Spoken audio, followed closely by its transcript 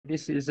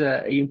This is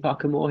Ian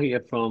Parker-Moore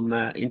here from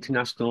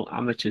International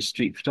Amateur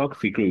Street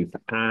Photography Group,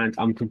 and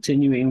I'm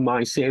continuing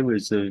my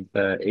series of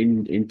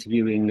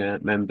interviewing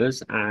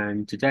members.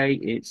 And today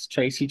it's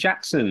TRACEY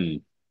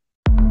Jackson.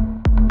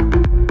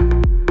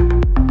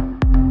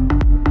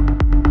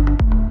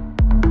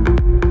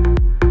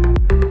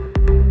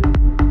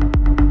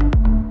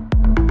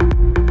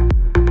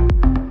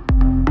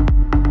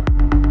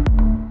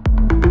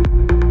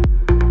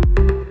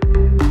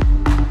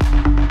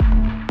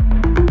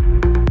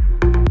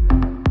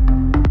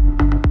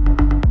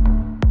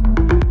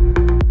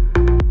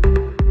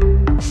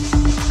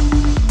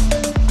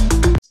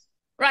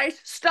 Right,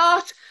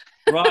 start.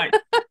 Right.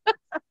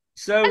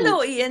 So,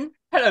 Hello, Ian.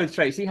 hello,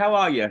 TRACEY. How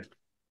are you?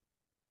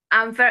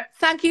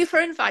 Thank you for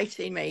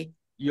inviting me.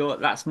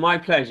 That's my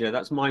pleasure.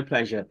 That's my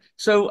pleasure.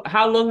 So,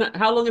 how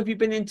long have you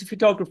been into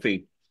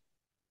photography?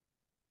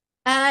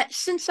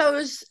 Since I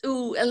was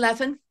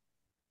 11,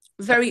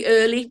 very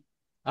early,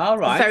 All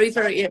right. very,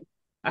 very,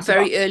 That's about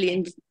very early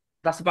in.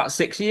 that's about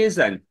 6 years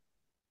then.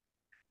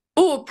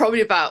 Oh,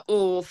 probably about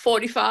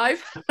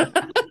 45.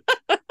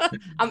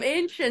 I'm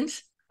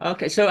ancient.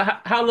 Okay. So,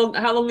 how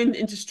long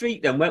into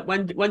street then?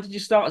 When did you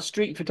start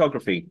street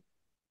photography?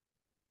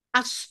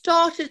 I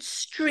started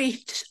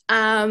street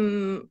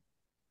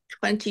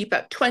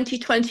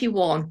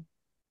 2021.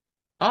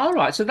 All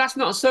right. So that's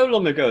not so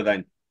long ago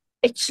then.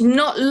 It's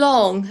not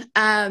long.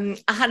 I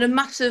had a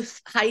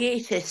massive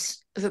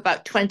hiatus of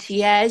about 20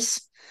 years.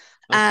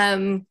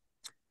 Okay.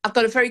 I've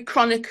got a very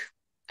chronic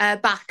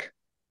back.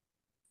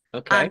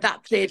 Okay. And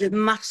that played a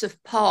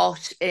massive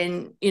part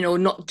in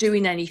not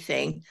doing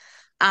anything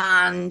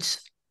and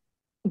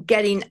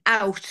getting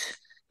out.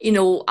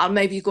 I'll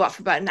maybe go out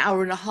for about an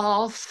hour and a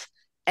half,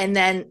 and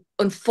then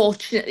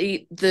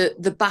unfortunately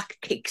the back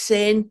kicks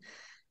in,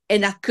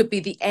 and that could be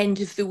the end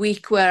of the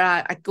week where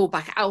I go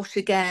back out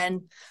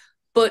again.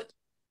 But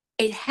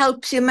it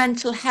helps your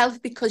mental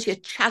health because you're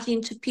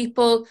chatting to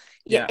people,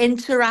 you're Yeah.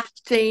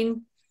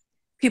 interacting.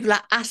 People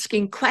are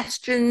asking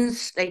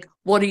questions like,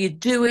 what are you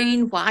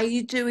doing? Why are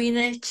you doing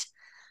it?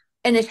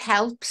 And it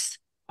helps.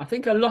 I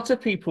think a lot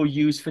of people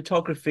use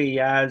photography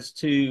as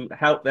to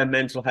help their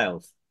mental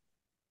health.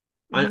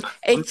 I, I'm,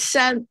 It's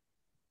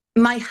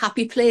my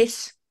happy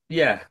place.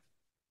 yeah.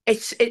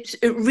 It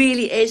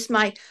really is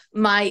my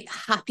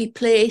happy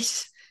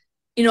place.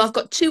 I've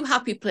got two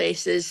happy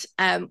places.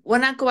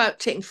 When I go out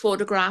taking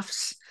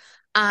photographs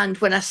and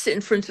when I sit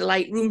in front of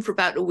Lightroom for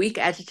about a week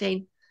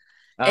editing,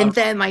 Uh, and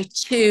they're my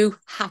two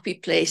happy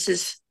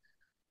places.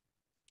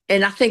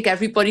 And I think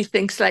everybody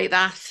thinks like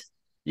that.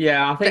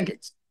 yeah. I That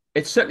think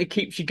it certainly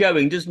keeps you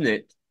going, doesn't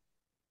it?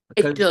 it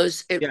Because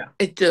does. It yeah,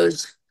 it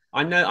does.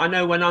 I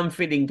know when I'm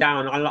feeling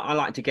down, I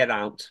like to get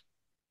out.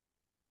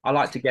 I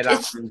like to get out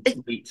It's and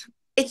it, meet.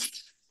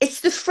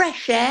 it's the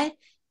fresh air,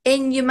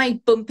 and you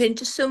might bump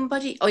into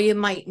somebody or you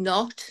might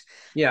not.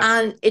 Yeah.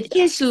 And it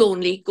is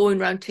lonely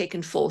going around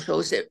taking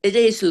photos. It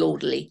is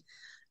lonely.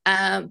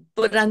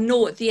 But I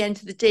know at the end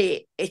of the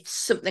day, it's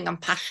something I'm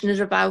passionate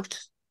about.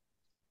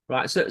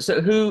 Right.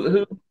 So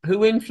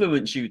who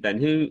influenced you then?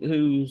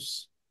 Who?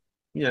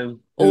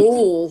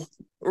 Oh,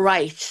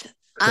 right.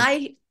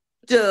 I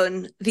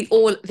done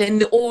in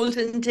the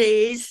olden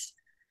days,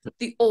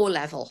 the O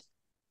level.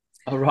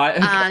 All right.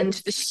 Okay.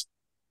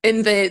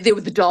 And they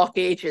were the dark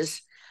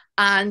ages.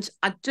 And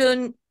I'd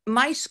done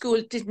my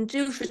school didn't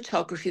do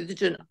photography, they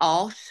done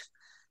art.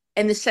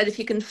 And they said if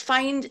you can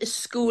find a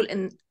school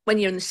in when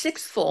you're in the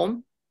sixth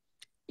form,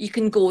 you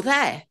can go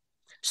there.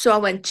 So I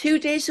went 2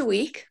 days a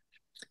week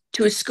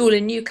to a school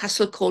in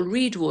Newcastle called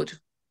Reedwood.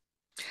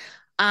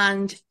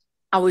 And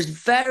I was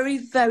very,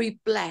 very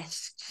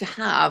blessed to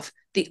have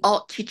the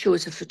art teacher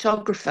was a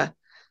photographer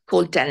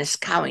called Dennis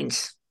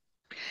Cowens.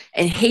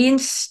 And he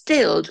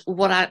instilled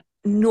what I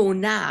know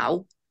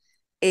now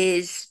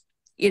is,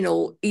 he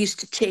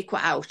used to take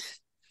what out.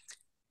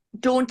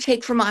 Don't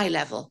take from eye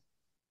level.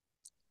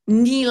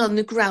 Kneel on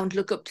the ground,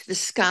 look up to the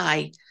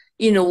sky,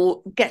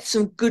 get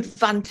some good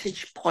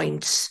vantage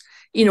points,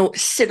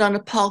 sit on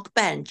a park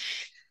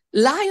bench,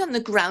 lie on the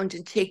ground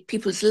and take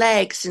people's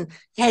legs and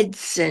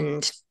heads.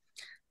 And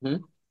Hmm?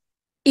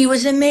 he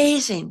was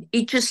amazing.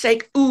 He just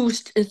like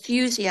oozed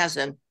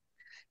enthusiasm.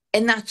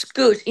 And that's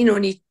good,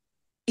 and he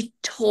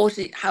taught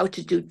it how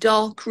to do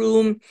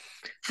darkroom,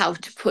 how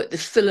to put the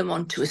film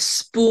onto a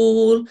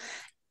spool,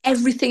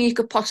 everything you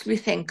could possibly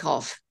think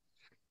of.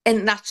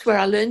 And that's where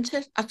I learned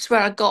it. That's where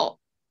I got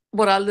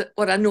what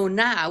I know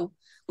now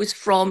was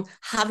from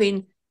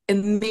having a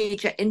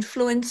major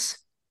influence.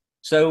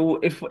 So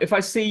if I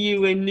see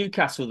you in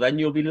Newcastle, then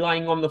you'll be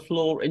lying on the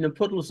floor in a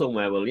puddle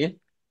somewhere, will you?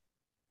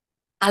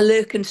 I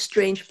lurk in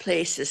strange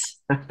places.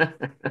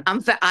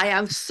 I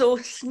am so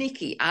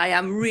sneaky. I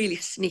am really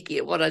sneaky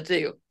at what I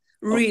do.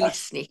 Really Okay.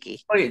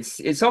 sneaky. Well,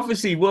 it's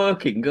obviously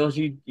working because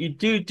you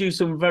do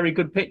some very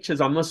good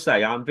pictures, I must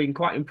say. I've been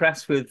quite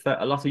impressed with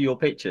a lot of your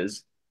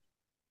pictures.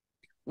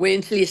 Wait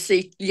until you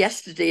see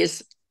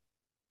yesterday's.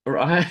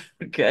 Right.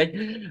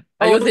 Okay.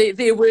 I Oh,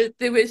 al-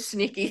 they were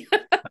sneaky.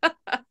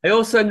 I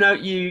also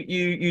note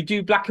you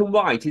do black and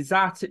white. Is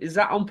that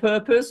on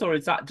purpose, or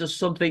is that just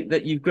something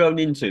that you've grown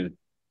into?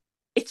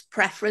 It's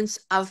preference.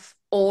 I've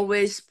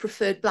always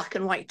preferred black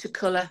and white to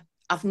colour.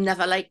 I've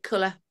never liked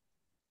colour.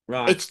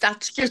 Right.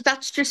 That's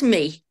just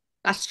me.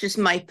 That's just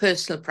my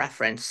personal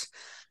preference.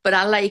 But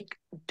I like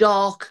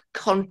dark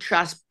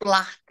contrast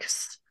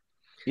blacks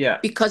Yeah.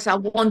 because I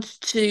want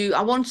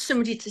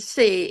somebody to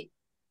say,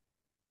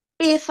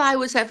 if I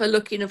was ever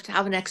lucky enough to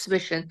have an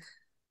exhibition,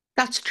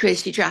 that's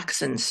Tracy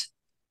Jackson's.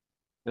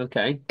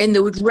 Okay. And they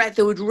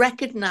would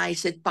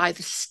recognise it by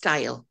the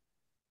style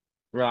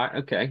Right.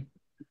 Okay. of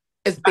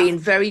That's being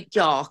very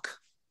dark.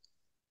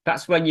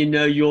 that's when you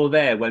know you're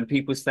there, when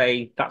people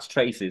say that's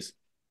Tracy's.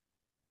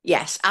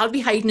 Yes, I'll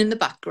be hiding in the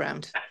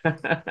background.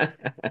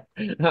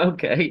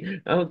 Okay.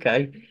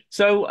 Okay.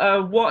 So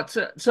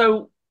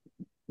so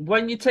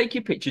when you take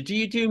your picture, do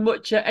you do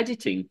much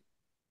editing?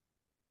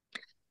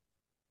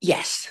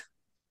 Yes,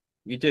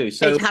 You do.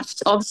 So,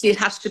 obviously it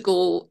has to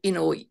go,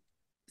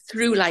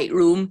 through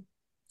Lightroom.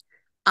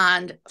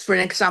 And for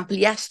an example,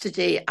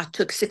 yesterday I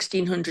took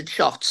 1,600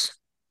 shots.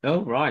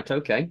 oh, right.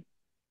 Okay.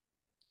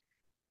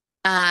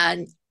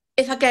 And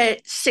if I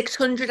get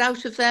 600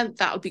 out of them,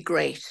 that'll be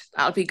great.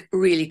 That'll be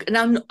really good.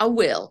 And I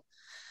will.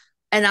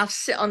 And I'll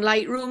sit on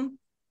Lightroom.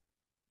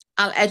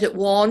 I'll edit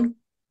one.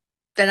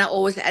 Then I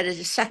always edit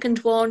a second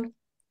one.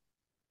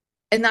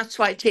 And that's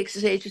why it takes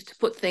us ages to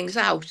put things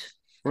out.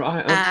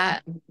 Right. Okay. Uh,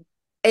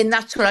 and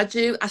that's what I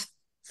do.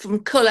 From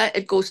colour,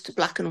 it goes to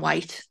black and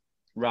white.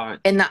 Right.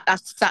 And that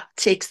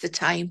takes the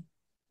time.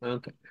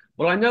 Okay.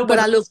 Well, I know But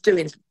I love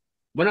doing it.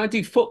 when I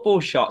do football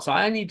shots,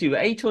 I only do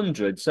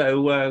 800.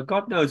 So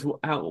God knows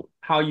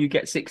how you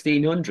get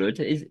 1,600.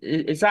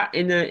 Is that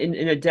in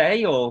a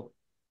day or?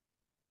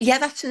 Yeah,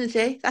 that's in a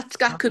day. That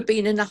could be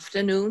in an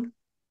afternoon.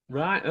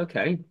 Right.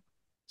 Okay.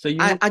 So you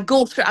I,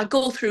 must I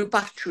go through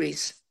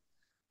batteries.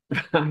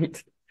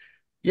 right.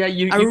 Yeah.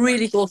 I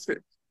really go through.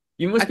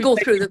 You I must be go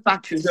through taking the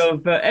pictures batteries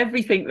of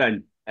everything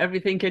then.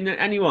 Everything in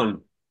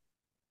anyone.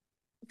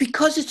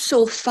 because it's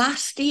so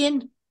fast,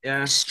 Ian.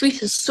 Yeah.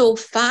 Street is so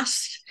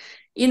fast.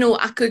 You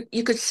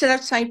could sit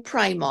outside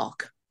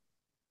Primark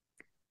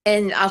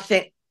and I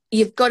think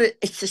you've got it.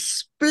 It's a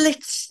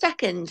split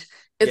second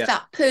of Yeah.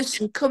 that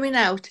person coming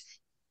out,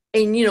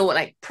 and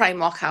like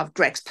Primark have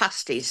Greg's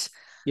pasties.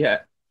 Yeah.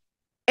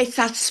 It's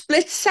that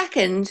split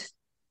second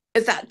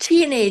of that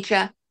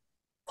teenager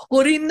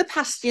putting the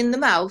pasty in the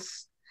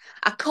mouth.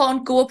 I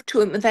can't go up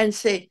to him and then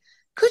say,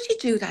 "Could you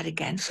do that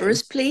again for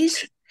us,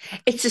 please?"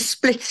 It's a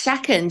split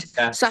second.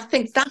 Yeah. So I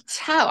think that's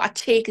how I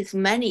take as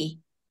many.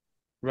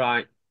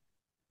 Right.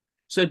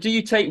 So do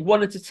you take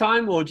one at a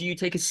time or do you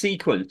take a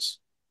sequence?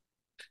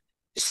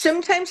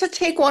 Sometimes I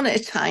take one at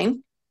a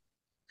time.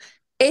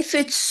 If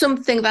it's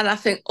something that I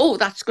think, oh,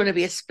 that's going to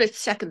be a split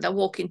second, they're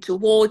walking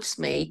towards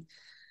me,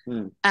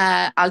 Hmm.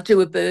 I'll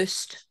do a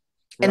burst.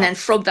 And Right. then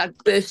from that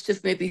burst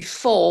of maybe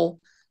four,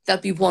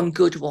 there'll be one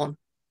good one.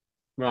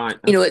 Right.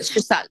 It's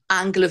just that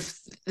angle of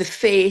the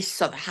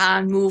face or the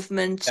hand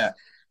movement. Yeah.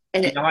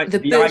 And the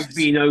The eyes burst,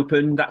 being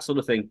open, that sort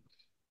of thing.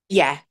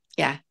 yeah,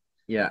 yeah.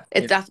 Yeah.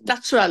 Yeah.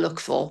 That's what I look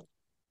for.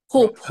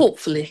 Right.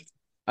 Hopefully.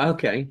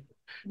 Okay.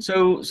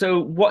 So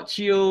what's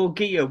your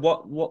gear?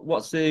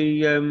 What's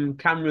the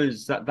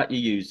cameras that you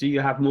use? Do you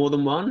have more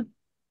than one?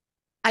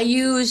 I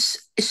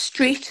use a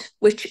Street,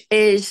 which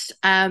is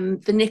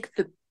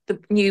the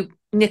new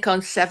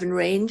Nikon 7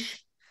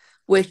 range,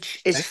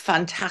 which is Okay.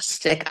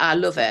 fantastic. I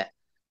love it.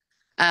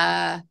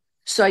 Uh,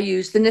 so I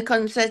use the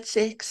Nikon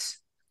Z6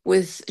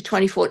 with a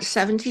 24 to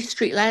 70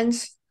 street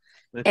lens,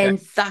 Okay. and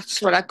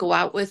that's what I go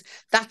out with.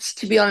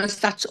 To be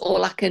honest, that's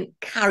all I can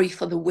carry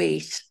for the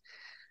weight.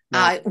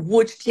 Right. I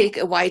would take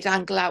a wide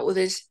angle out with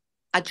this.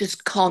 I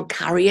just can't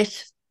carry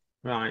it.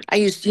 Right. I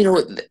used,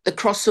 the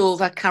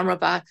crossover camera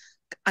bag.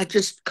 I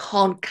just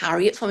can't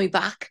carry it for me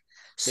back.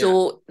 Yeah.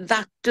 So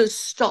that does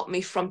stop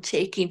me from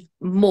taking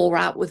more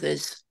out with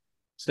us.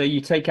 So you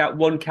take out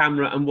one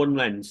camera and one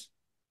lens.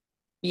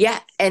 Yeah,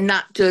 and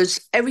that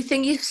does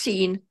everything you've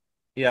seen.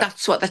 Yeah.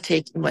 That's what they're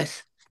taking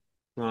with.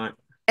 Right.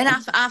 And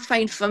I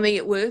find for me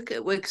it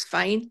works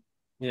fine.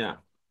 Yeah.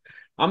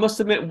 I must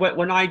admit,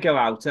 when I go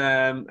out,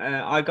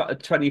 I got a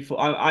 24.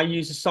 I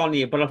use a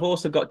Sony, but I've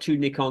also got two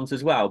Nikons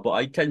as well. But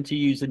I tend to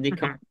use a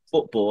Nikon Mhm.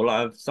 football.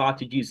 I've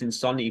started using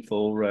Sony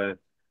for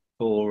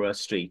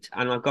street,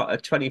 and I've got a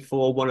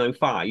 24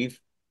 105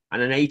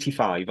 and an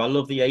 85. I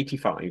love the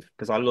 85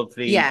 because I love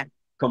the Yeah,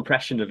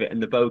 compression of it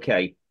and the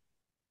bokeh.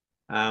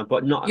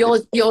 But not.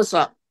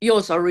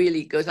 yours are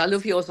really good. I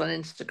love yours on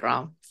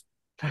Instagram.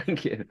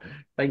 Thank you,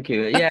 thank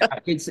you. Yeah,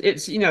 it's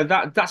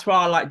that's what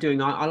I like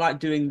doing. I like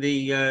doing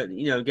the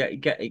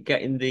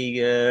getting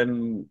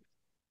the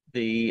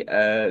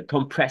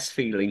compressed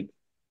feeling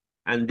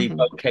and the Mhm.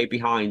 bokeh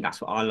behind.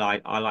 That's what I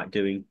like. I like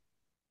doing.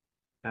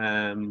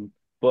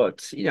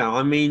 But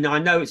I mean, I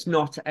know it's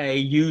not a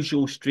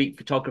usual street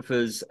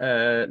photographer's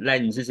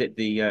lens, is it?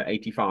 The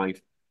 85.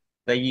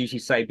 They usually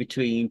say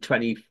between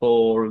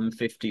 24 and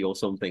 50 or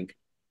something.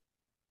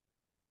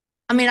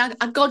 I mean,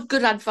 I got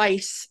good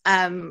advice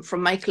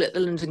from Michael at the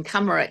London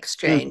Camera Mm.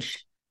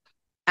 Exchange.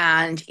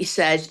 And he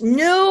said,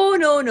 no,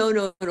 no, no,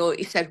 no, no.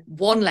 He said,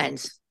 one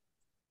lens.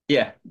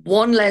 Yeah.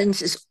 One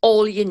lens is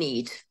all you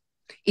need.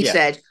 He Yeah.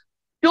 said,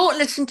 don't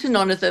listen to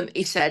none of them.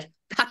 He said,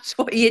 that's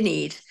what you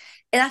need.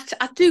 And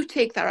I do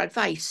take that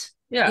advice.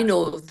 Yeah. You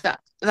know,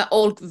 that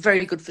all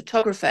very good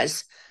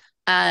photographers.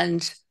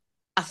 And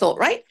I thought,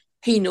 right,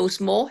 he knows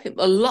more,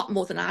 a lot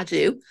more than I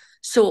do.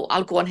 So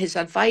I'll go on his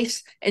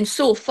advice. And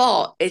so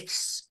far,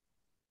 it's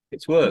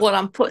worked. what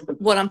I'm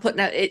putting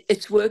out.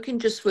 It's working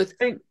just with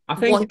I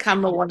think one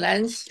camera, one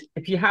lens.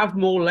 if you have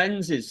more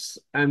lenses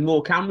and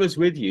more cameras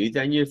with you,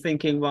 then you're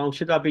thinking, well,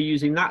 should I be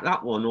using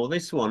that one or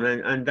this one?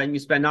 And then you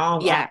spend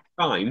our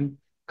time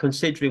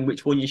considering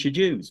which one you should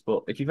use.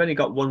 But if you've only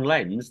got one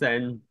lens,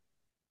 then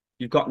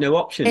you've got no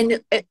option.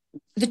 And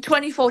the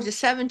 24 to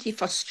 70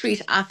 for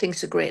street, I think,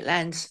 is a great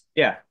lens.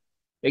 Yeah.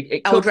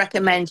 I would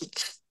recommend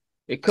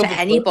it to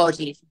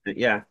anybody.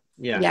 Yeah.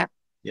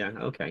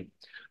 Okay.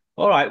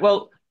 All right.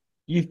 Well,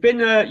 you've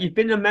been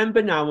a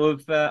member now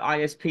of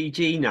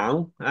ISPG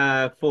now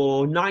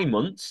for 9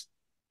 months.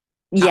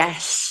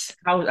 Yes.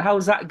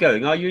 How's that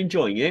going? Are you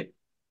enjoying it?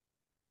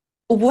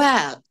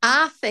 Well,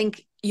 I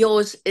think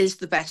yours is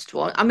the best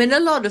one. I'm in a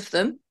lot of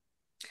them,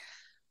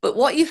 but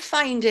what you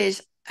find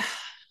is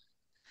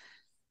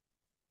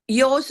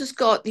yours has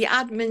got the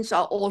admins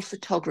are all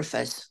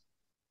photographers.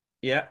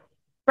 Yeah.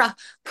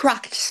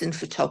 Practicing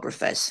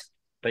photographers.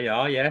 They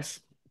are, yes.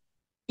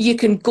 You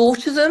can go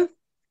to them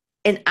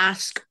and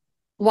ask,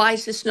 why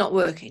is this not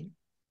working?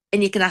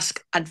 And you can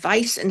ask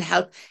advice and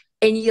help,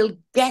 and you'll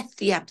get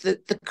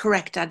the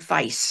correct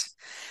advice.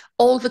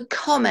 All the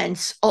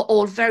comments are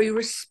all very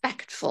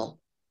respectful.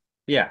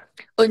 Yeah.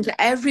 Under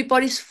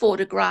everybody's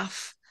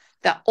photograph,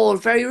 they're all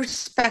very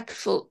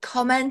respectful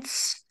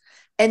comments.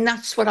 And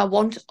that's what I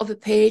want of a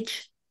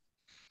page.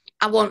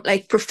 I want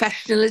like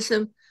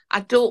professionalism. I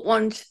don't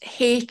want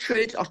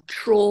hatred or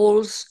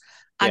trolls.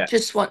 I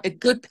just want a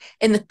good,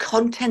 and the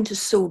content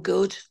is so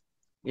good.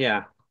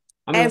 Yeah.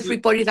 I mean,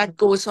 everybody that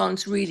goes on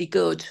is really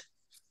good.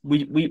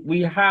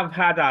 We have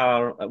had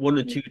our one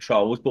or two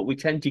trolls, but we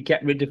tend to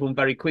get rid of them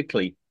very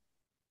quickly.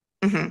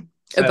 Mm-hmm.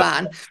 A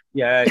ban.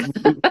 Yeah,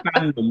 we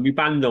banned them. We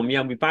banned them.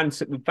 Yeah, we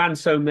banned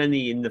so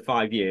many in the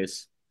 5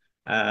 years.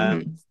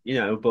 You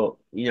know, but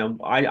you know,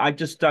 I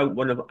just don't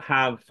want to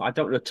have. I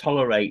don't want to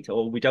tolerate,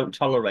 or we don't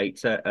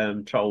tolerate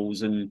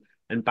trolls and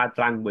bad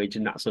language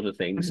and that sort of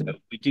thing. So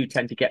we do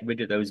tend to get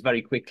rid of those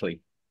very quickly.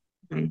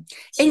 And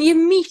you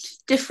meet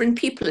different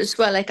people as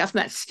well. Like I've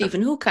met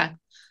Stephen Hooker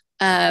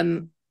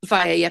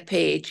via your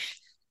page,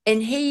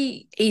 and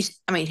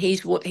he's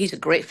a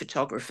great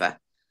photographer.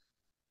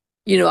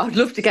 You know, I'd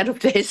love to get up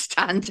to his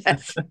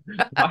standard.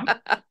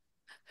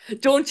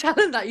 Don't tell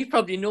him that, you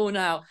probably know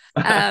now.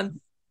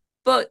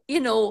 But you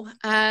know,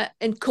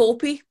 and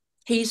Copy,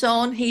 he's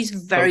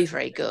very,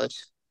 very good.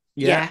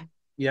 Yeah.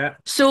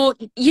 So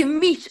you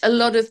meet a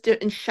lot of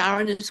and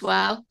Sharon as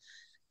well.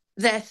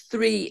 They're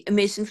three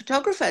amazing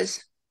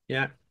photographers.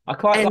 Yeah, I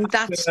quite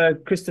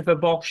like Christopher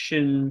Bosch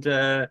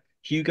and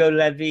Hugo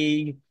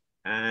Levy,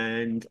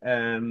 and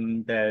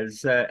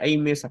there's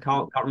Amos. I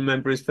can't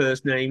remember his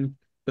first name,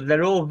 but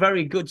they're all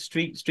very good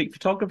street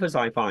photographers,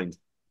 I find.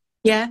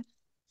 Yeah,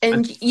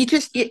 and you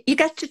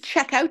get to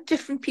check out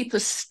different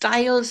people's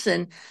styles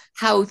and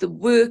how they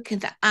work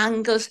and the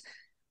angles.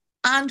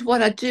 And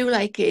what I do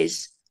like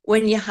is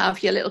when you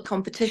have your little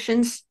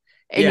competitions.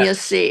 And you'll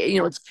see, you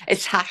know,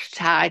 it's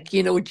hashtag,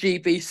 you know,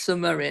 GB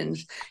Summer and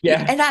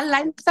I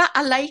like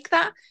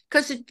that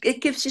because it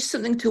gives you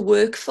something to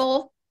work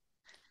for,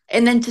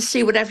 and then to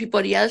see what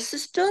everybody else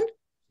has done.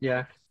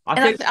 Yeah,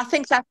 I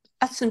think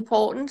that's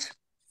important.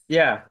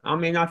 Yeah, I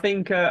mean, I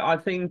think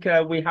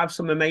we have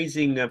some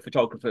amazing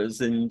photographers,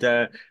 and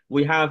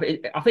we have.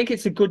 I think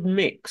it's a good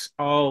mix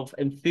of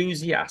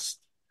enthusiasts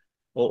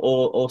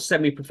or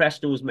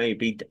semi-professionals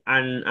maybe,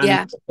 and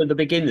for the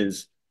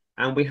beginners.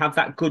 And we have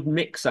that good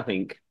mix, I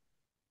think.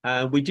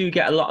 We do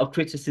get a lot of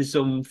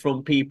criticism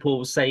from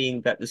people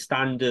saying that the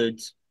standard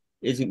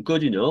isn't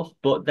good enough,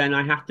 but then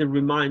I have to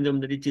remind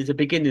them that it is a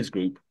beginners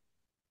group.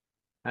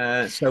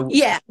 So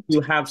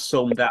you have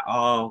some that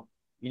are,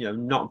 you know,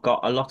 not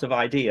got a lot of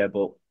idea,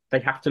 but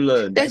they have to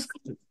learn.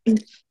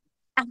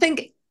 I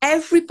think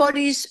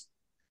everybody's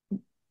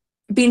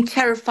been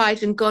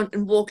terrified and gone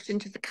and walked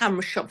into the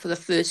camera shop for the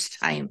first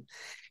time.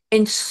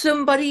 And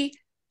somebody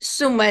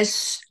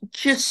somewhere's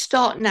just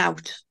starting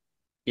out.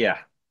 Yeah.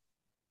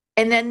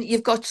 And then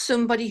you've got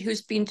somebody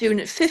who's been doing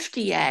it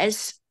 50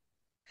 years.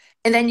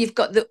 And then you've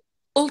got the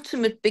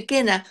ultimate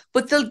beginner,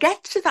 but they'll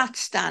get to that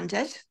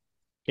standard.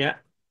 Yeah.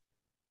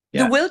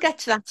 They will get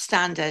to that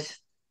standard.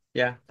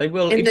 Yeah, they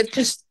will. And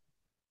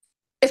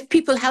if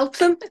people help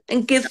them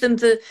and give them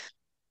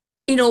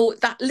you know,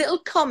 that little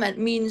comment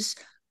means,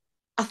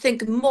 I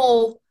think,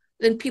 more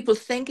than people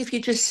think. If you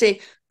just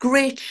say,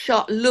 great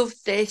shot, love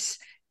this,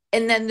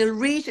 and then they'll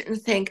read it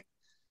and think,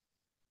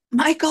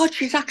 my God,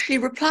 she's actually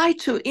replied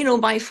to, you know,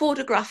 my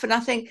photograph. And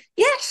I think,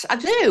 yes, I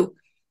do.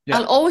 Yeah.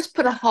 I'll always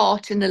put a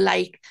heart in a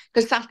like,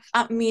 because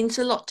that means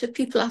a lot to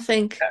people, I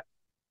think.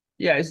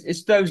 Yeah,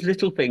 it's those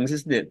little things,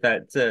 isn't it,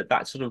 that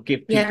that sort of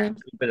give people Yeah.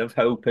 a bit of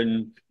hope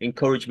and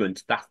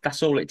encouragement.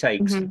 That's all it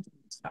takes. Hmm.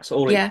 That's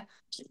all it. Yeah.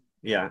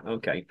 Yeah.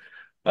 Okay.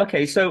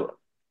 Okay. So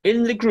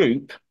in the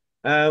group,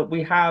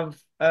 we have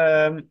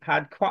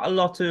had quite a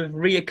lot of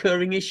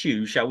reoccurring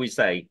issues, shall we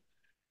say?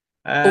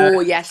 Uh, Oh,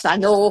 yes, I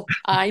know.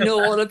 I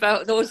know all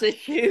about those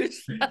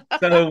issues.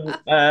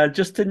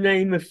 just to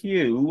name a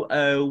few,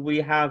 we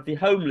have the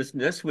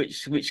homelessness,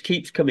 which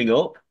keeps coming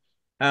up.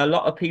 A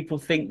lot of people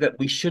think that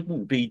we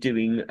shouldn't be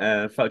doing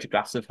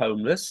photographs of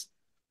homeless.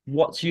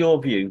 What's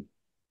your view?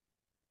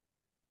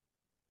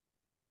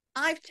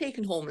 I've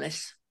taken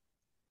homeless,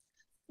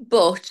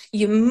 but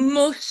you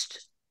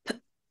must,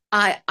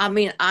 I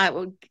mean, I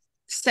would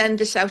send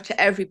this out to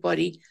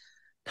everybody.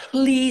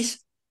 Please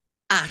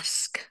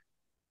ask.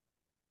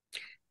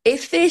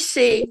 If they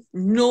say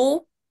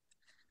no,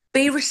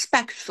 be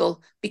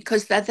respectful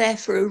because they're there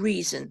for a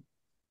reason.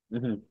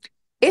 Hmm.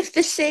 If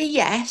they say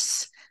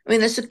yes, I mean,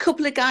 there's a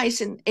couple of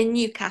guys in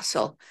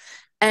Newcastle,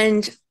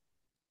 and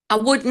I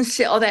wouldn't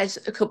say, oh, there's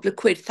a couple of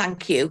quid,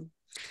 thank you.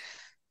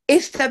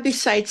 If they're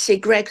beside, say,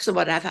 Greg's or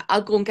whatever,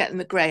 I'll go and get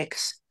them at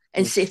Greg's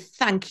and say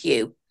thank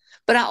you.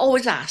 But I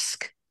always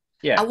ask.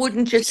 I Yeah,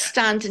 wouldn't just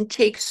stand and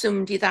take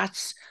somebody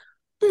that's,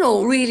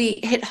 really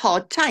hit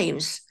hard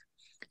times.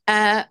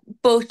 Uh,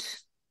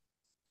 but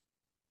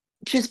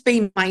just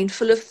be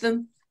mindful of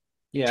them.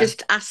 yeah.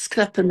 Just ask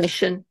their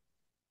permission.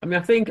 I mean,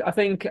 I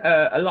think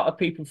a lot of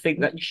people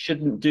think that you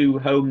shouldn't do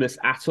homeless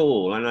at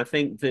all, and I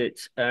think that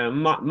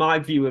my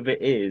view of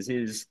it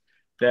is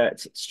that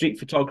street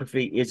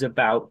photography is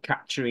about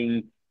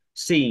capturing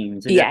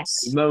scenes and everyday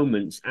Yes.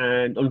 moments,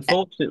 and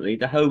unfortunately,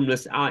 the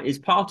homeless is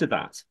part of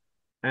that,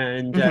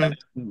 and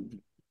Mm-hmm.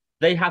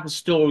 they have a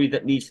story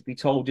that needs to be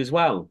told as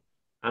well.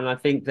 And I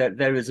think that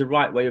there is a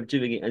right way of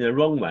doing it and a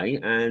wrong way,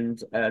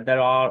 and there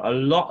are a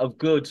lot of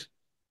good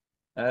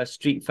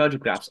street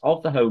photographs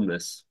of the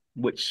homeless,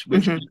 which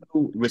Mm-hmm.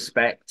 show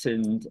respect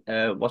and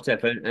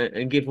whatever,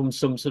 and give them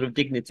some sort of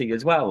dignity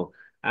as well.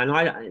 And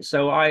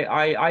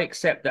I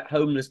accept that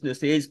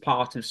homelessness is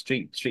part of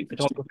street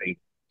photography.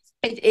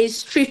 It is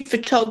street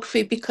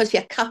photography because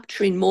you're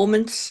capturing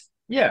moments.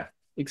 Yeah,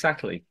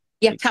 exactly.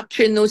 You're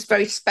capturing those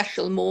very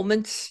special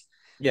moments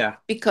Yeah,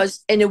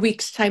 because in a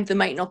week's time they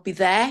might not be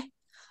there,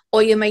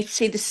 or you might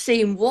see the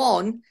same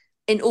one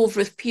in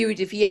over a period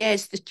of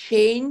years. They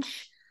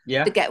change, they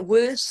yeah, get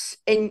worse,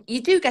 and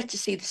you do get to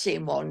see the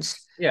same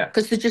ones yeah,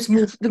 because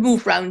they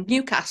move around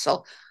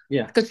Newcastle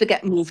yeah, because they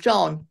get moved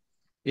on.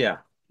 yeah,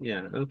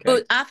 yeah. Okay.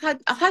 But I've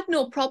had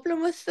no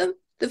problem with them.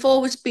 They've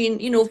always been,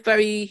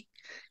 very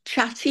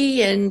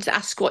chatty and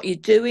ask what you're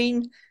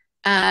doing.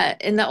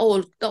 And they're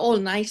all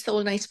nice, they're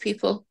all nice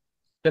people.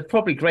 They're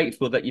probably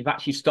grateful that you've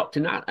actually stopped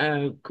in that,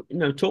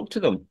 talk to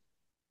them.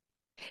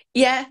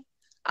 Yeah.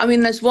 I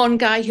mean, there's one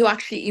guy who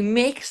actually he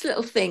makes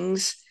little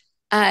things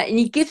and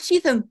he gives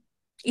you them.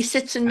 He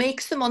sits and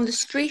makes them on the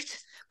street,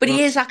 but Right,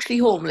 he is actually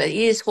homeless.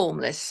 He is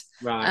homeless.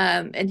 right.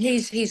 And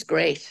he's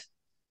great.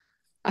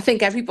 I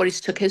think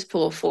everybody's took his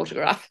poor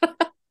photograph.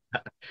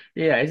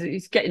 Yeah,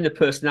 it's getting the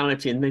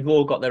personality, and they've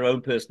all got their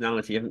own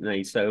personality, haven't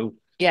they? So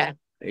Yeah.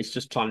 it's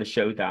just trying to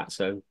show that.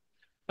 So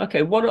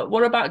okay,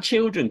 what about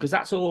children? Because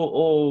that's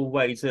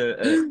always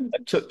a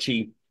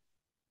touchy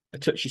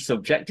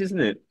subject, isn't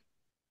it?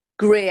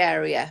 Grey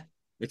area.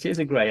 It is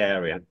a grey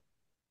area.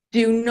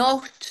 Do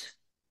not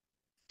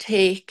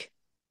take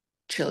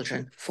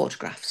children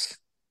photographs.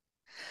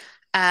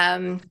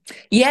 Um,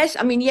 yes,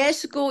 I mean,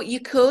 years ago you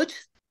could,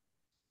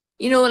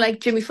 like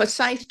Jimmy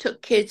Forsyth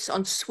took kids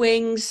on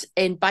swings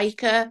in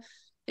Biker,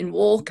 in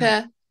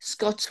Walker,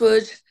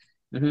 Scotswood.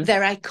 Hmm.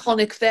 They're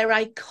iconic. They're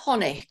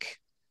iconic.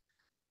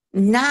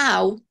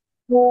 Now,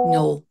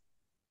 no,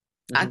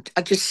 Hmm.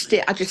 I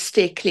just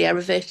stay clear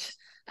of it.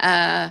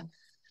 Uh,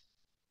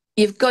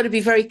 you've got to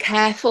be very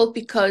careful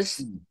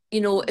because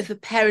if a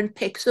parent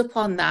picks up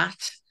on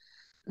that,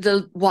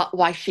 they'll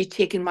why is she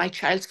taking my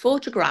child's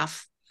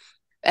photograph?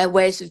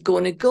 Where's it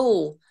going to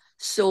go?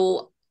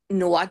 So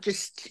no,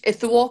 if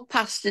they walk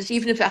past us,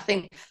 even if I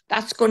think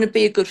that's going to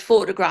be a good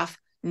photograph,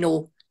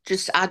 no,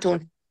 just I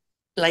don't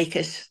like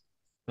it.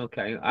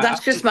 Okay,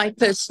 That's just my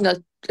personal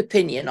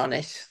opinion on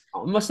it.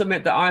 I must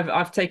admit that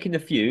I've taken a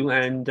few,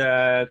 and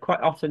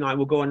quite often I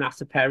will go and ask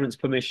the parents'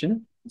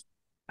 permission,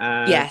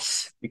 uh,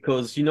 Yes.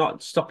 because you're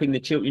not stopping the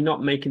children, you're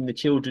not making the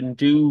children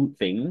do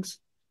things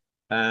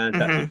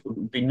that Hmm.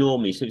 would be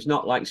normally. So it's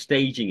not like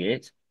staging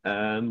it.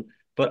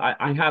 But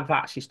I have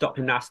actually stopped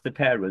and asked the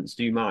parents,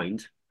 "Do you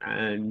mind?"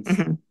 And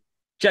Hmm.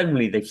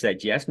 generally they've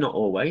said yes, not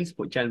always,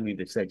 but generally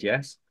they've said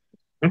yes.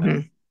 Uh, Hmm.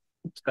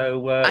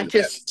 so I yeah,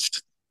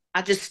 just,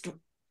 I just,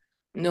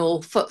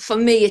 no. For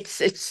me,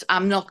 it's.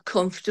 I'm not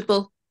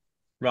comfortable.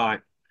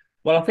 right.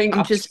 Well,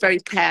 I'm just very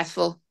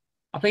careful.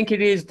 I think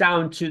it is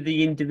down to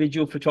the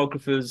individual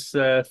photographer's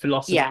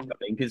philosophy, Yeah. I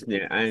think, isn't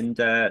it? And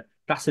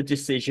that's a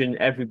decision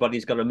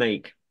everybody's got to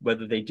make,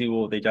 whether they do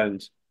or they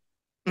don't.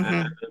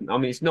 Um, Hmm. I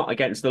mean, it's not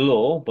against the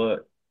law,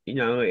 but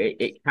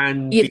it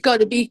can You've be. got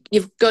to be.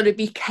 You've got to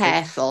be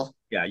careful.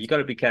 Yeah, you got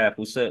to be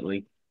careful,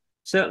 certainly.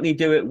 certainly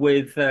do it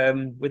with a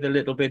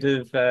little bit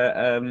of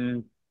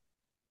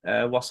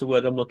what's the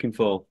word I'm looking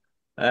for?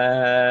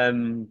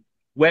 Um,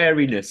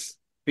 wariness.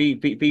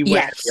 Be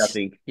wary, I Yes.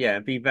 think. Yeah,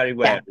 be very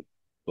Yeah. wary.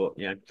 But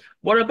yeah,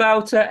 what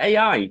about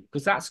AI?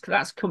 Because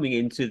that's coming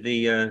into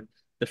the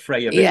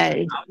fray a bit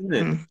Yeah. now, isn't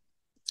it? Mm.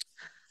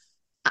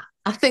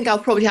 I think I'll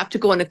probably have to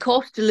go on a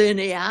course to learn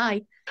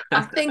AI.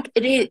 I think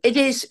it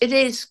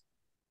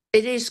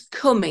is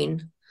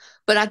coming,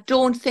 but I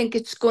don't think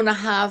it's going to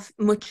have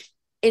much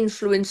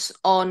influence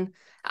on.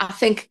 I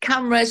think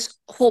cameras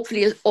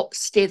hopefully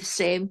stay the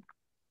same.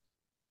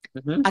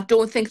 Hmm. I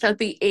don't think there'll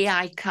be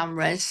AI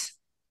cameras.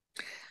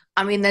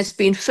 I mean, there's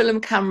been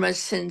film cameras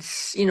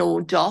since,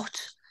 DOT,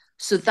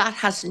 so that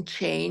hasn't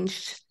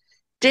changed.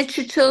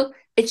 Digital,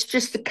 it's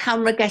just the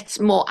camera gets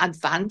more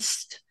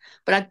advanced,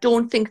 but I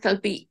don't think there'll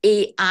be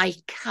AI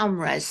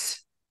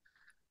cameras.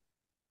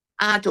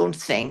 I don't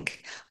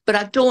think. But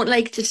I don't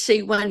like to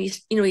see when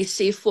you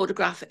see a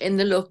photograph in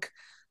the look,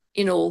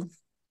 you know,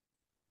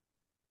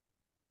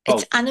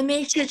 it's Oh,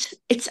 animated.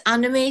 It's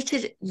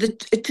animated.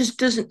 It just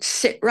doesn't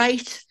sit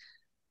right.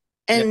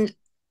 yeah. And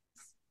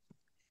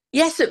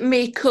yes, it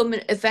may come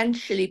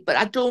eventually, but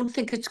I don't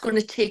think it's going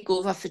to take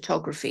over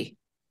photography.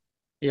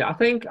 Yeah, I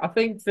think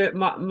that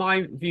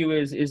my view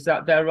is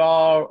that there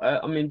are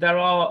I mean there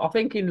are I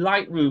think in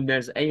Lightroom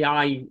there's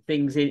AI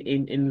things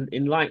in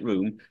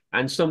Lightroom,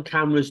 and some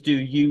cameras do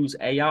use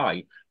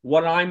AI.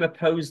 What I'm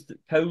opposed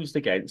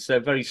against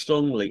very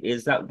strongly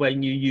is that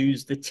when you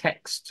use the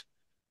text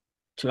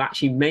to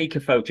actually make a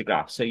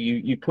photograph, so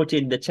you put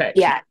in the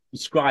text, you Yeah.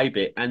 describe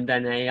it, and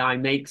then AI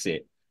makes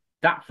it.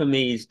 That for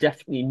me is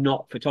definitely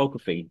not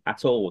photography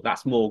at all.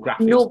 That's more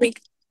graphics. No,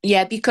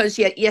 yeah, because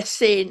you're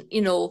saying,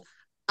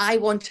 I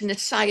want an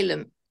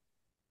asylum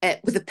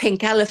with a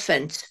pink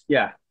elephant,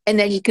 Yeah, and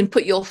then you can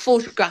put your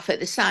photograph at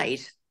the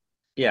side.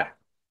 yeah,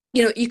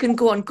 You can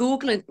go on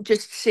Google and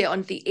just say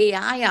on the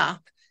AI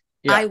app,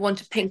 yeah, I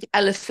want a pink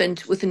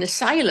elephant with an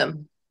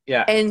asylum.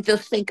 yeah, And they'll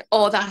think,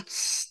 oh,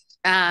 that's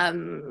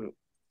the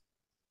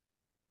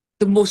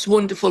most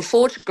wonderful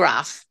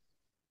photograph.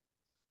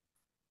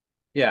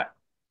 yeah.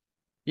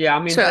 Yeah,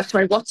 I mean So that. that's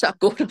my WhatsApp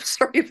going. I'm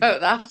sorry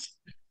about that.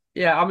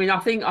 Yeah, I mean, I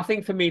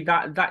think for me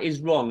that is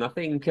wrong. I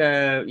think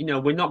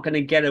we're not going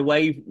to get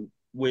away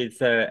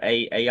with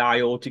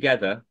AI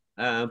altogether,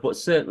 but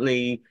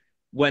certainly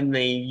when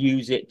they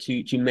use it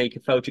to make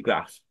a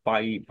photograph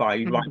by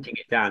Mhm. writing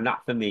it down,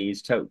 that for me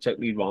is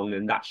totally wrong,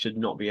 and that should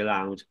not be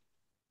allowed.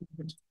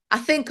 I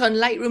think on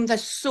Lightroom,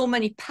 there's so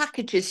many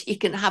packages. You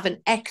can have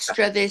an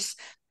extra this,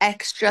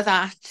 extra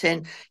that.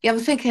 And yeah, I'm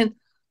thinking,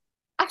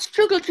 I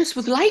struggle just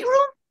with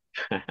Lightroom.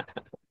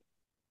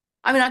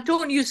 I mean, I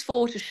don't use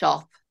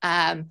Photoshop.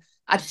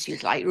 I just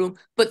use Lightroom,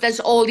 but there's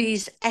all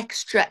these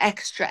extra,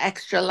 extra,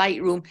 extra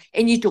Lightroom,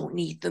 and you don't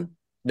need them.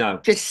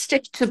 No, Just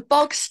stick to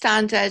bog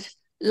standard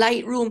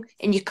Lightroom,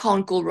 and you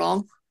can't go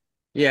wrong.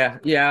 yeah,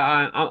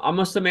 yeah. I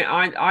must admit,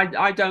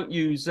 I don't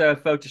use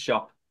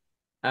Photoshop.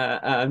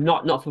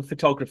 Not for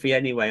photography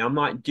anyway. I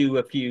might do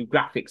a few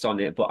graphics on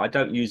it, but I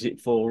don't use it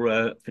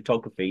for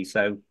photography.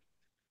 Yeah,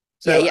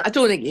 So yeah. I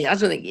don't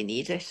think you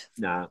need it.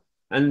 no.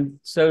 And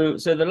so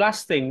the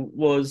last thing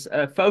was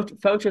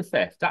photo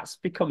theft. That's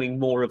becoming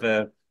more of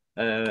a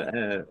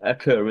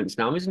occurrence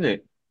now, isn't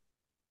it?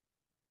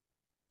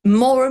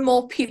 More and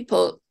more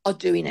people are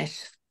doing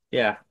it.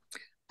 Yeah,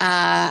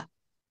 Uh,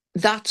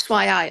 that's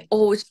why I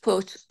always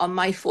put on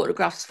my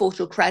photographs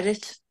photo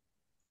credit,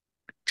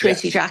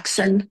 yeah, Tracy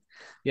Jackson.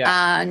 yeah,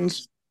 And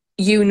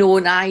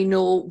and I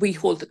know we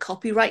hold the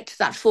copyright to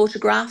that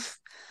photograph.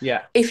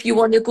 yeah. If you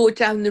want to go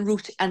down the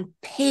route and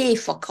pay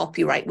for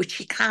copyright, which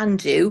you can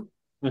do,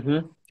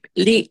 Mm-hmm.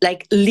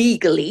 like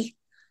legally,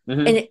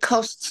 and Mm-hmm. it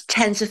costs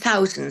tens of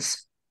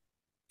thousands,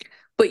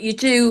 but you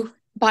do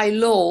by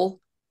law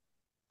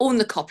own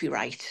the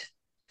copyright.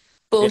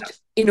 Yeah, But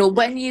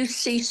when you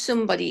see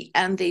somebody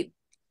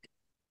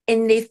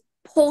they've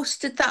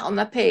posted that on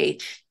their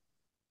page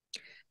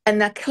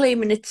and they're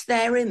claiming it's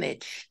their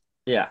image,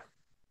 yeah,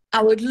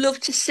 I would love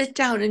to sit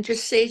down and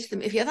just say to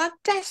them, if you're that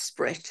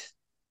desperate,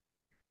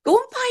 go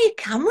and buy a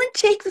camera and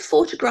take the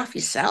photograph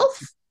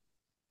yourself.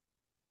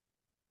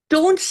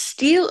 Don't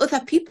steal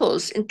other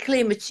people's and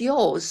claim it's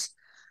yours,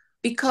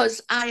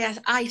 because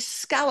I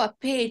scour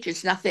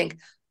pages and I think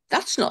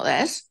that's not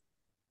theirs,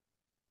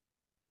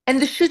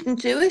 and they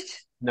shouldn't do it.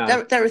 no,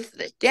 At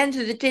the end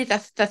of the day,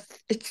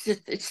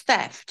 it's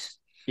theft,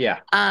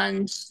 yeah,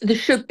 and they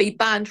should be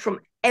banned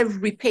from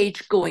every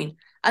page going,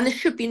 and they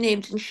should be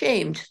named and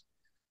shamed.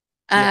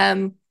 yeah,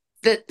 Um,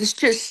 that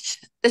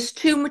there's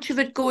too much of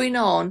it going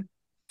on.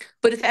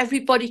 But if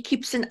everybody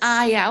keeps an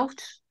eye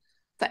out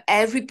for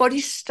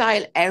everybody's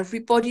style,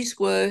 everybody's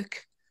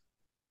work,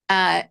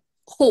 uh,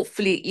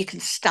 hopefully you can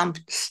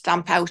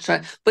stamp out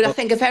on it. But I well,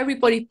 think if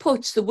everybody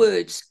puts the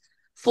words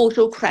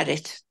photo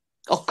credit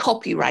or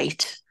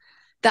copyright,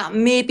 that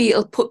maybe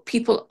it'll put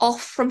people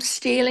off from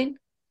stealing.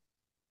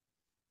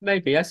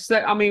 maybe.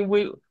 I mean,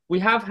 we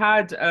have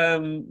had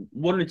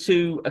one or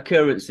two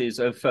occurrences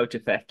of photo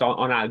theft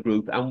on our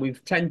group, and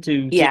we've tend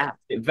to deal Yeah.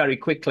 with it very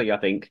quickly, I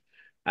think.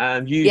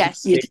 Usually,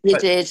 Yes, you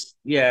did.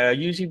 yeah,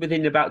 usually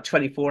within about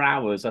 24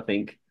 hours, I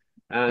think,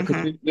 because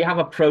Hmm. we have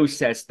a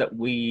process that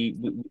we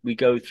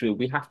go through.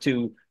 We have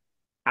to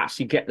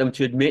actually get them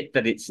to admit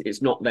that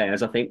it's not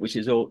theirs, I think, which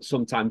is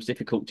sometimes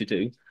difficult to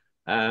do,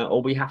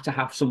 or we have to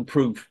have some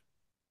proof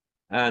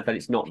that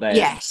it's not theirs.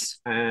 Yes.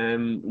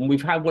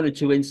 We've had one or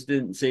two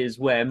incidences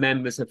where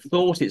members have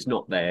thought it's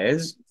not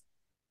theirs,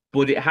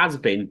 but it has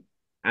been,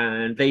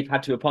 and they've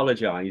had to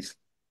apologise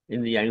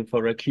in the end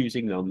for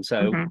accusing them.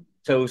 Hmm.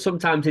 So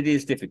sometimes it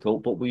is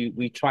difficult, but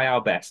we try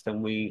our best,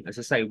 and we, as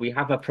I say, we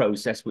have a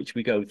process which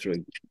we go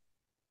through,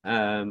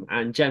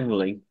 and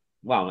generally,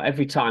 well,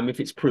 every time if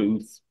it's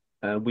proved,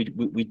 we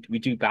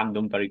do ban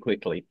them very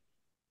quickly.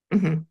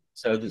 Hmm.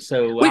 So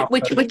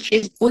Which,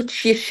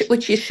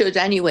 which you should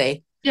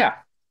anyway, yeah,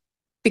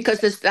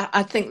 because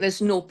I think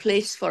there's no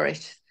place for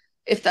it.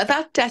 If they're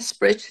that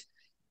desperate,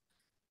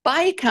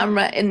 buy a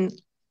camera and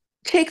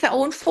take their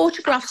own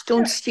photographs. Don't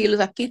yeah, steal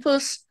other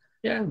people's.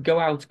 yeah, go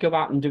out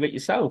and do it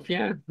yourself.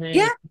 Yeah, yeah.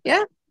 Yeah,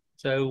 yeah.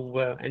 So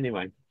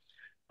anyway,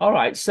 all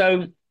right.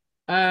 So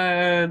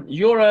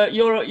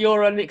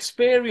you're an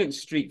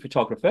experienced street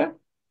photographer.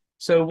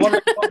 So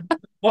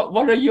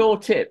what are your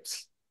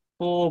tips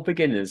for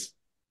beginners?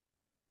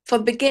 For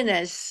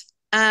beginners,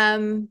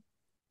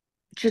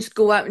 just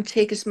go out and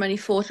take as many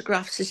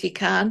photographs as you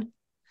can.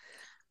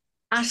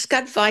 Ask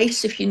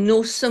advice if you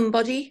know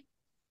somebody.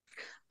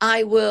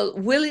 I will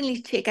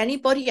willingly take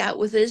anybody out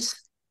with us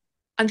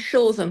and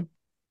show them.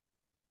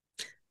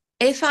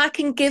 If I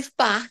can give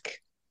back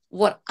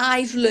what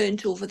I've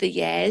learned over the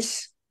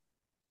years,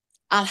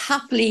 I'll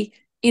happily,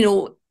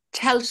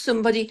 tell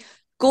somebody,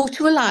 go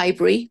to a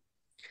library,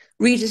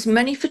 read as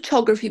many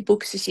photography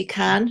books as you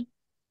can,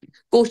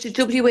 go to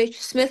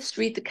W.H. Smith's,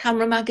 read the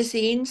camera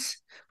magazines,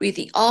 read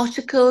the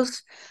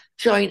articles,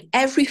 join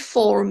every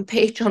forum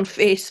page on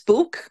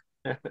Facebook,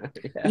 Yeah.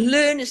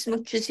 learn as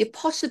much as you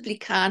possibly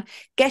can,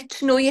 get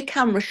to know your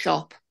camera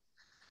shop.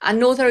 I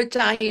know they're a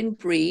dying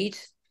breed,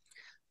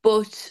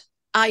 but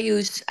I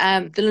use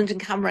the London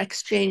Camera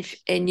Exchange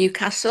in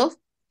Newcastle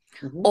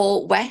Mhm.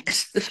 or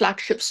Wex, the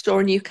flagship store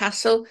in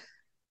Newcastle.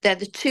 They're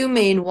the two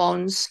main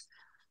ones.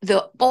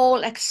 They're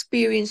all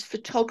experienced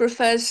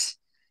photographers.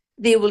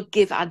 They will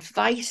give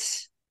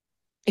advice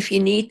if you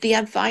need the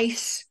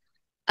advice.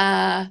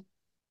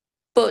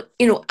 But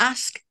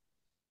ask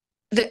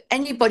that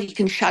anybody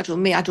can shadow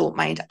me. I don't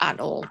mind at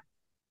all.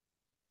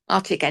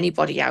 I'll take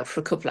anybody out for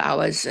a couple of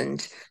hours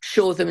and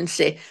show them and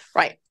say,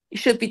 right, you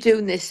should be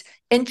doing this.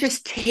 And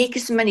just take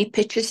as many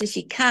pictures as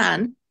you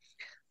can,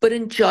 but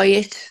enjoy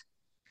it.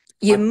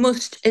 You I,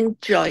 must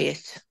enjoy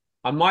it.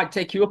 I might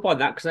take you up on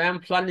that because I am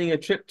planning a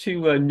trip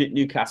to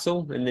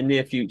Newcastle in the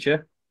near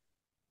future.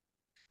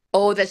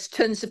 Oh, there's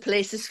tons of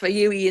places for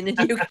you, Ian, in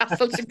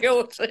Newcastle to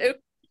go to.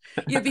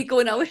 You'll be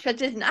going, I wish I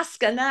didn't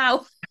ask her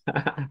now.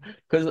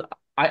 Because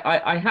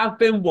I have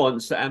been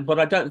once, but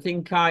I don't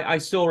think I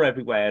saw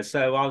everywhere.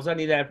 So I was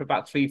only there for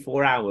about 3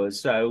 4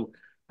 hours. So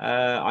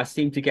I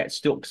seem to get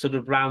stuck sort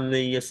of around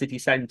the city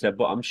centre,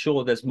 but I'm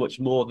sure there's much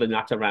more than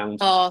that around.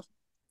 Oh,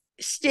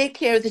 stay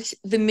clear of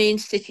the main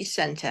city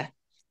centre.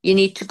 You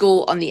need to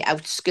go on the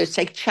outskirts,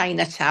 like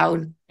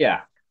Chinatown,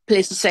 Yeah,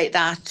 places like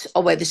that,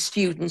 or where the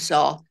students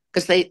are,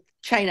 because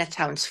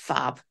Chinatown's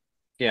fab.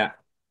 yeah,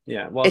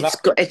 yeah. Well, that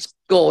It's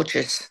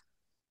gorgeous.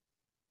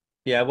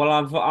 yeah. Well,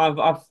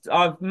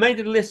 I've made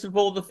a list of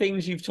all the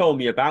things you've told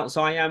me about.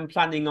 So I am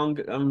planning on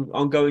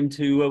going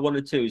to one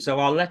or two. So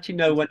I'll let you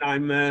know when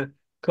I'm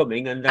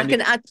coming, and I then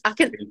can add I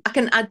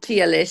can add to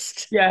your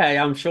list.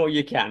 yeah, I'm sure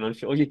you can. I'm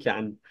sure you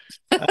can.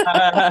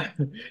 Uh,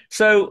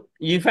 so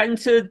you've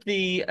entered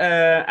the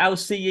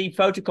LCE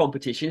photo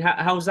competition.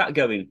 How's that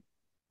going?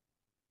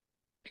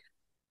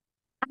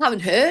 I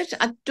haven't heard.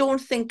 I don't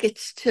think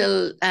it's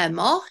till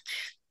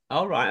March.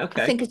 All right. I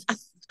Okay. think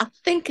I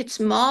think it's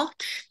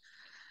March.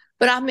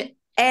 But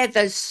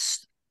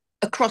there's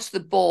across the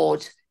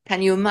board.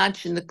 Can you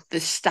imagine the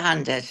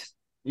standard?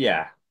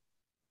 Yeah.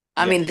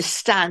 I Yeah. mean, the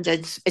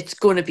standards, it's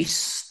going to be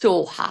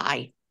so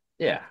high.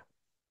 Yeah.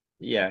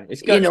 Yeah.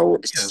 It's good. Yeah.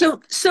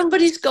 So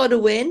somebody's got to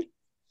win.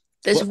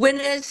 There's Well,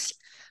 winners,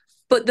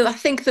 but I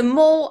think the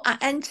more I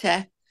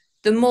enter,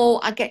 the more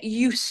I get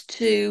used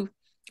to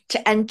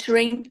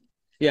entering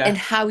and yeah.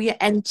 how you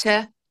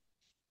enter,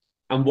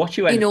 And what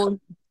you you enter. know,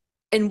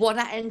 and what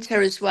I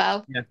enter as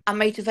well. Yeah. I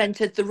might have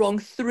entered the wrong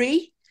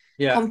three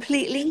Yeah.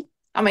 completely.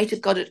 I might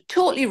have got it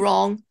totally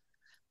wrong,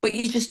 but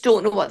you just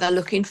don't know what they're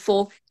looking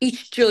for.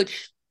 Each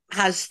judge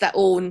has their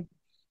own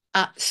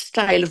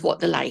style of what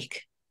they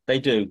like. They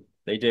do.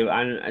 They do.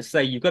 And I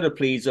say you've got to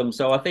please them.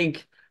 So I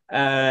think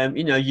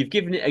you've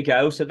given it a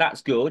go, so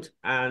that's good.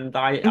 And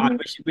I Mhm.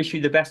 wish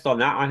you the best on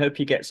that. I hope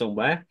you get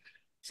somewhere.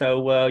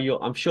 So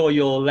I'm sure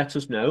you'll let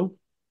us know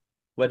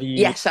whether you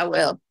Yes, I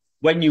will.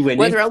 when you win it.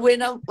 Whether I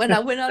win or when I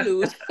win or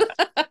lose.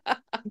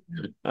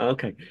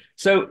 Okay.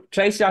 So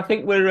Tracy, I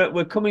think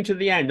we're coming to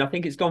the end. I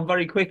think it's gone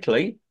very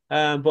quickly.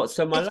 But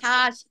so It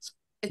has.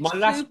 It my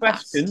last flew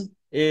past. question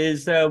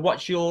is,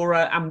 what's your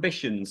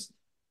ambitions?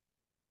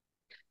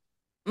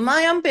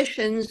 My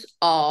ambitions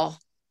are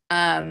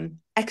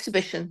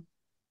exhibition.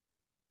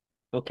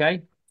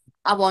 Okay.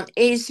 I want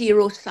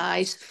A0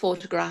 size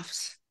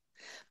photographs.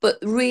 But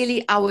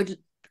really, I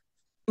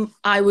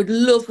would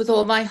love with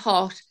all my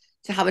heart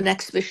to have an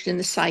exhibition in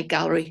the side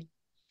gallery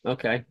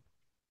Okay.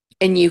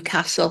 in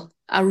Newcastle.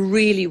 I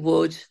really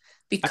would,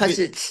 Have because you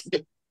it's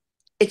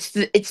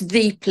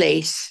the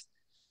place.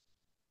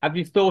 have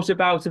you thought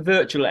about a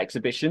virtual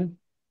exhibition?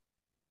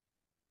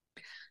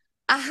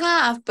 I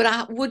have, but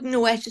I wouldn't know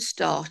where to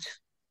start.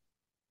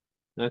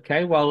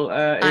 Okay. Well,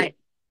 I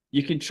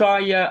you can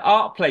try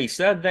Art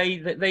Placer.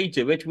 They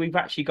do it. We've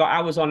actually got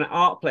ours on at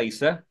Art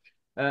Placer.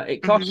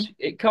 Mhm.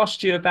 It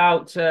costs you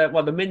about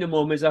well, the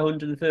minimum is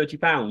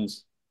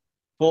 £130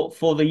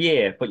 for the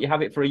year, but you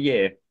have it for a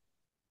year.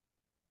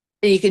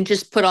 You can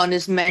just put on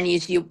as many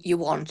as you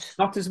want.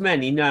 Not as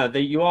many, no.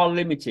 You are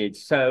limited.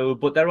 So,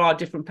 but there are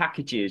different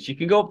packages. You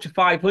can go up to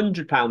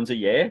 £500 a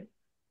year,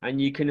 and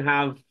you can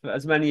have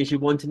as many as you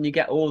want, and you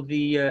get all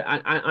the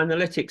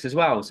analytics as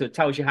well. So it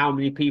tells you how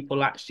many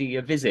people actually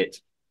visit.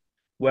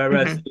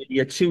 Whereas Mhm.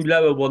 your two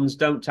lower ones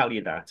don't tell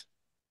you that.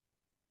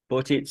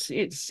 But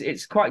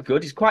it's quite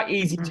good. It's quite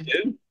easy to Mhm.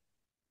 do.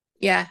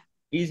 Yeah.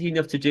 Easy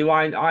enough to do.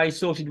 I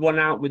sorted one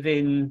out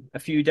within a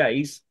few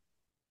days.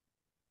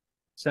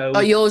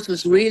 Oh, So yours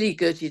was really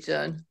good, you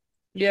done.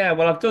 yeah,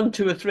 well, I've done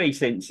two or three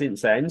since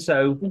then.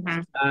 So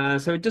Mhm.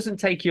 so it doesn't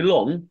take you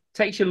long. It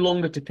takes you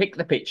longer to pick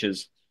the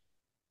pictures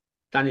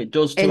than it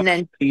does to And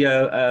then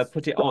actually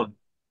put it on.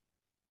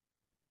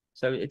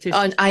 So it is,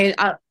 and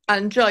I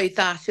enjoyed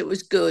that. It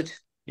was good.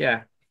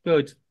 yeah,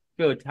 good,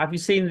 good. Have you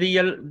seen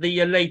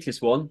the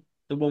latest one,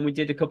 the one we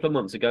did a couple of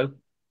months ago?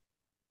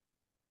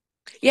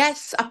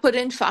 Yes, I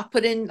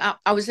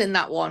was in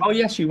that Oh, one.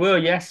 yes, you were.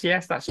 Yes,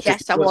 yes, that's true.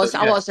 Yes, You were,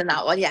 I yeah, was in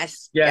that one.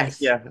 Yes, yeah, yes,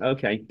 yeah.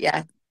 Okay.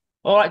 yeah.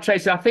 All right,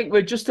 Tracy. I think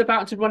we're just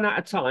about to run out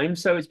of time,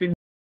 so it's been